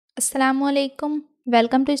अस्सलामुअलैकुम।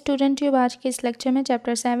 Welcome to student tube. आज के इस लेक्चर में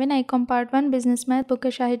chapter 7 Icom part 1 business math book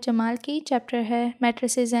है शाहिद जमाल की। चैप्टर है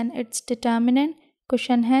matrices and its determinant.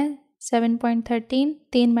 Question है 7.13।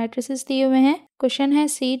 3 मैट्रिसेस दिए हुए हैं। क्वेश्चन है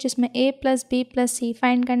सी जिसमें a plus B plus C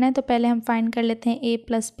find करना है। तो पहले हम फाइंड कर लेते हैं a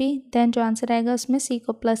प्लस बी, देन जो आंसर आएगा उसमें c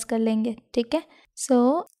को प्लस कर लेंगे। ठीक है।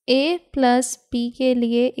 सो a प्लस बी के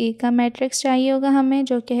लिए a का मैट्रिक्स चाहिए होगा हमें,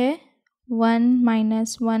 जो कि है 1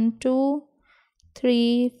 -1 2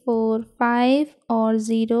 3 4 5 और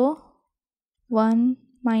 0 1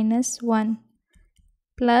 -1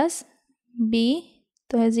 प्लस बी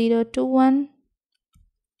तो है 0 2 1,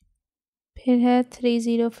 फिर है 3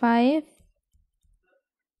 0 5,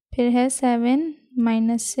 फिर है 7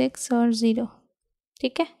 -6 और 0।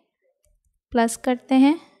 ठीक है, प्लस करते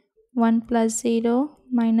हैं 1 + 0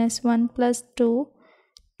 -1 + 2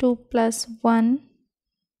 2 + 1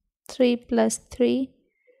 3 + 3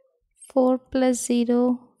 4 + 0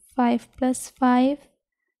 5 + 5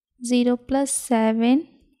 0 + 7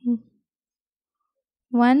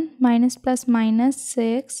 1 -+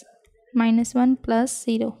 -6 -1 +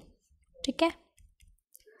 0। ठीक है।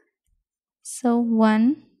 सो 1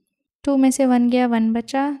 2 में से 1 गया, 1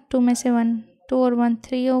 बचा, 2 में से 1 2 और 1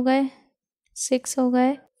 3 हो गए, 6 हो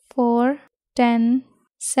गए, 4 10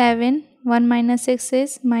 7 1 - 6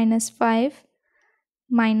 इज -5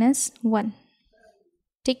 -1।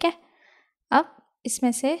 ठीक है। अब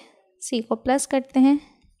इसमें से c को प्लस करते हैं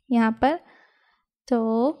यहाँ पर। तो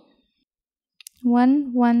 1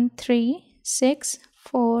 1 3 6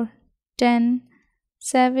 4 10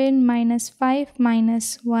 7 -5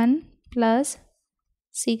 -1 प्लस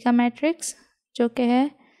c का मैट्रिक्स जो कि है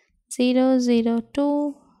 0 0 2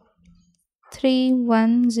 3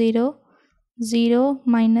 1 0 0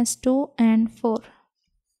 -2 एंड 4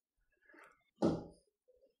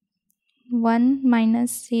 1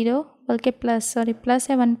 -0 बल्कि प्लस प्लस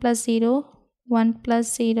है 1 + 0 1 +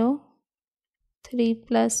 0 3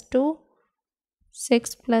 + 2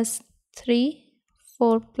 6 + 3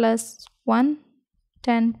 4 + 1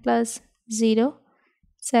 10 + 0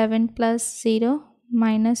 7 + 0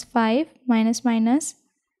 -5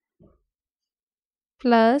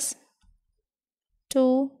 प्लस 2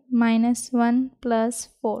 -1 +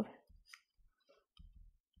 4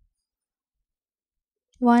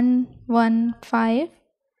 1 1 5,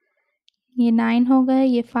 ये 9 हो गए,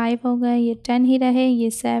 ये 5 हो गए, ये 10 ही रहे, ये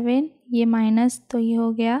 7, ये माइनस, तो ये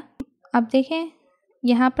हो गया। अब देखें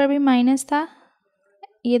यहाँ पर भी माइनस था,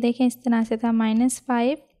 ये देखें इस तरह से था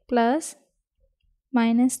 -5 प्लस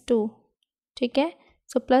 -2। ठीक है।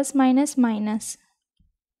 सो प्लस माइनस माइनस,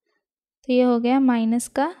 तो ये हो गया माइनस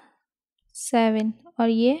का 7 और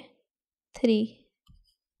ये 3।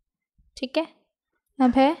 ठीक है।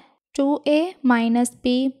 अब है 2a -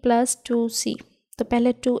 b + 2c। तो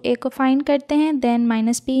पहले 2a को फाइंड करते हैं, देन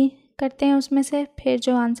 -b करते हैं उसमें से, फिर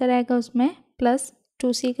जो आंसर आएगा उसमें प्लस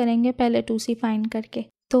 2c करेंगे, पहले 2c फाइंड करके।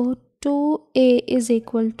 तो 2a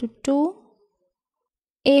 = 2,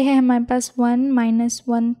 a है हमारे पास 1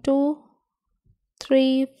 -1 2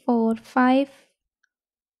 3 4 5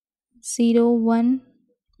 0 1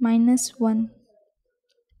 -1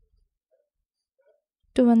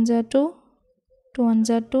 2 1 = 2 2 1 =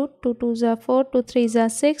 2 2 2 = 4 2 3 =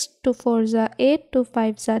 6 2 4 = 8 2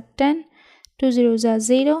 5 = 10 2 0 =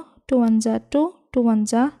 0 2 1 = 2 2 1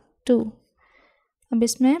 = 2। अब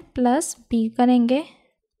इसमें प्लस b करेंगे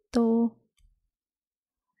तो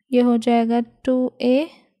ये हो जाएगा 2a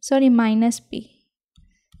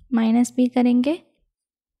 -b करेंगे।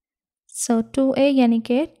 सो 2a यानी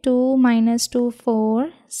कि 2 - 2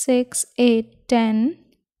 4 6 8 10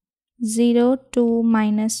 0 2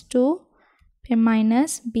 -2, फिर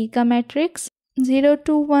माइनस b का मैट्रिक्स 0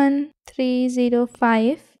 2 1 3 0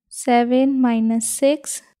 5 7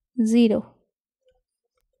 -6 0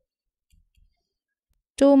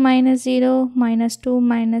 2 -0 -2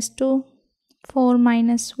 -2 4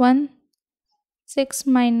 -1 6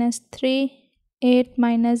 -3 8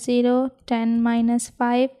 -0 10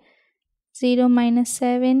 -5 0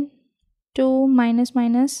 -7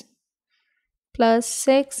 2 प्लस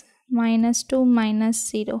 6 -2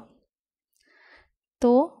 -0।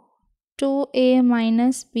 तो 2a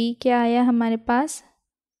 -b क्या आया हमारे पास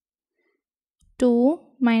 2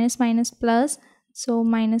 माइनस प्लस, सो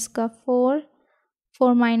माइनस का 4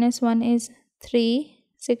 4 -1 इज़ 3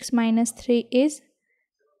 6 -3 इज़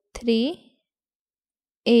 3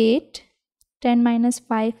 8 10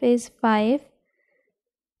 -5 इज़ 5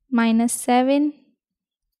 -7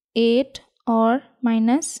 8 और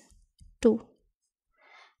 -2।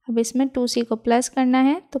 अब इसमें 2c को प्लस करना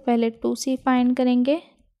है, तो पहले 2c फाइंड करेंगे।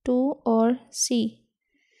 2 और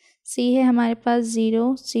c है हमारे पास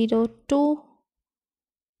 0 0 2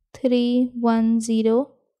 3 1 0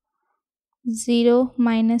 0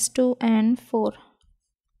 -2 एंड 4।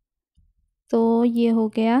 तो ये हो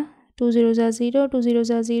गया 2 0 ज़ा 0, 2 0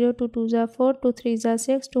 ज़ा 0, 2 2 ज़ा 4, 2 3 ज़ा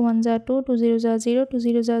 6, 2 1 ज़ा 2, 2 0 ज़ा 0, 2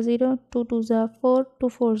 0 ज़ा 0, 2 2 ज़ा 4, 2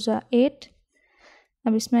 4 ज़ा 8।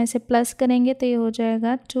 अब इसमें ऐसे प्लस करेंगे तो ये हो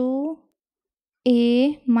जाएगा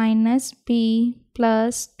 2a minus b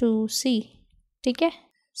plus 2c। ठीक है,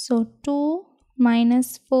 सो 2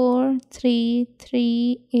 -4 3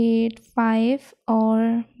 3 8 5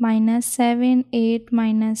 और -7 8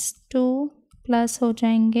 -2 प्लस हो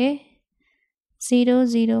जाएंगे 0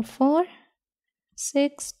 0 4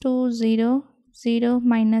 6 2 0 0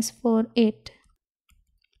 -4 8।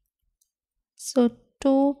 So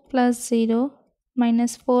 2 plus 0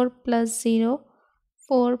 minus 4 plus 0,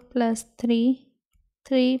 4 plus 3,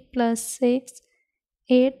 3 plus 6,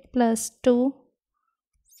 8 plus 2,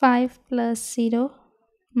 5 plus 0,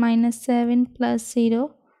 minus 7 plus 0,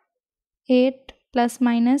 8 plus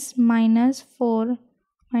minus 4,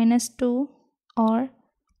 minus 2 और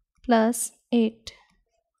प्लस 8।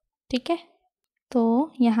 ठीक है,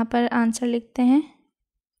 तो यहाँ पर आंसर लिखते हैं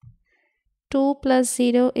 2 plus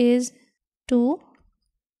 0 is 2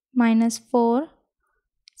 minus 4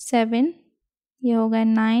 7, ये हो गया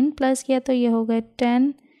 9 प्लस किया तो ये हो गया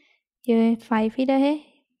 10, ये 5 ही रहे,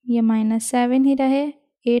 ये -7 ही रहे,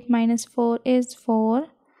 8 minus 4 is 4,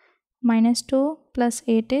 -2 plus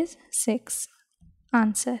 8 is 6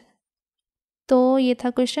 answer. तो ये था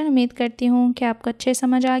क्वेश्चन। उम्मीद करती हूँ कि आपको अच्छे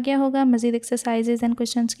समझ आ गया होगा। मज़ीद एक्सरसाइजेज एंड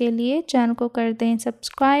क्वेश्चंस के लिए चैनल को कर दें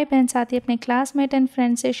सब्सक्राइब एंड साथ ही अपने क्लासमेट एंड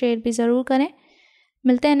फ्रेंड से शेयर भी ज़रूर करें।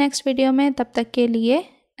 मिलते हैं नेक्स्ट वीडियो में, तब तक के लिए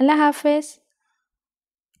अल्लाह हाफ़िज़।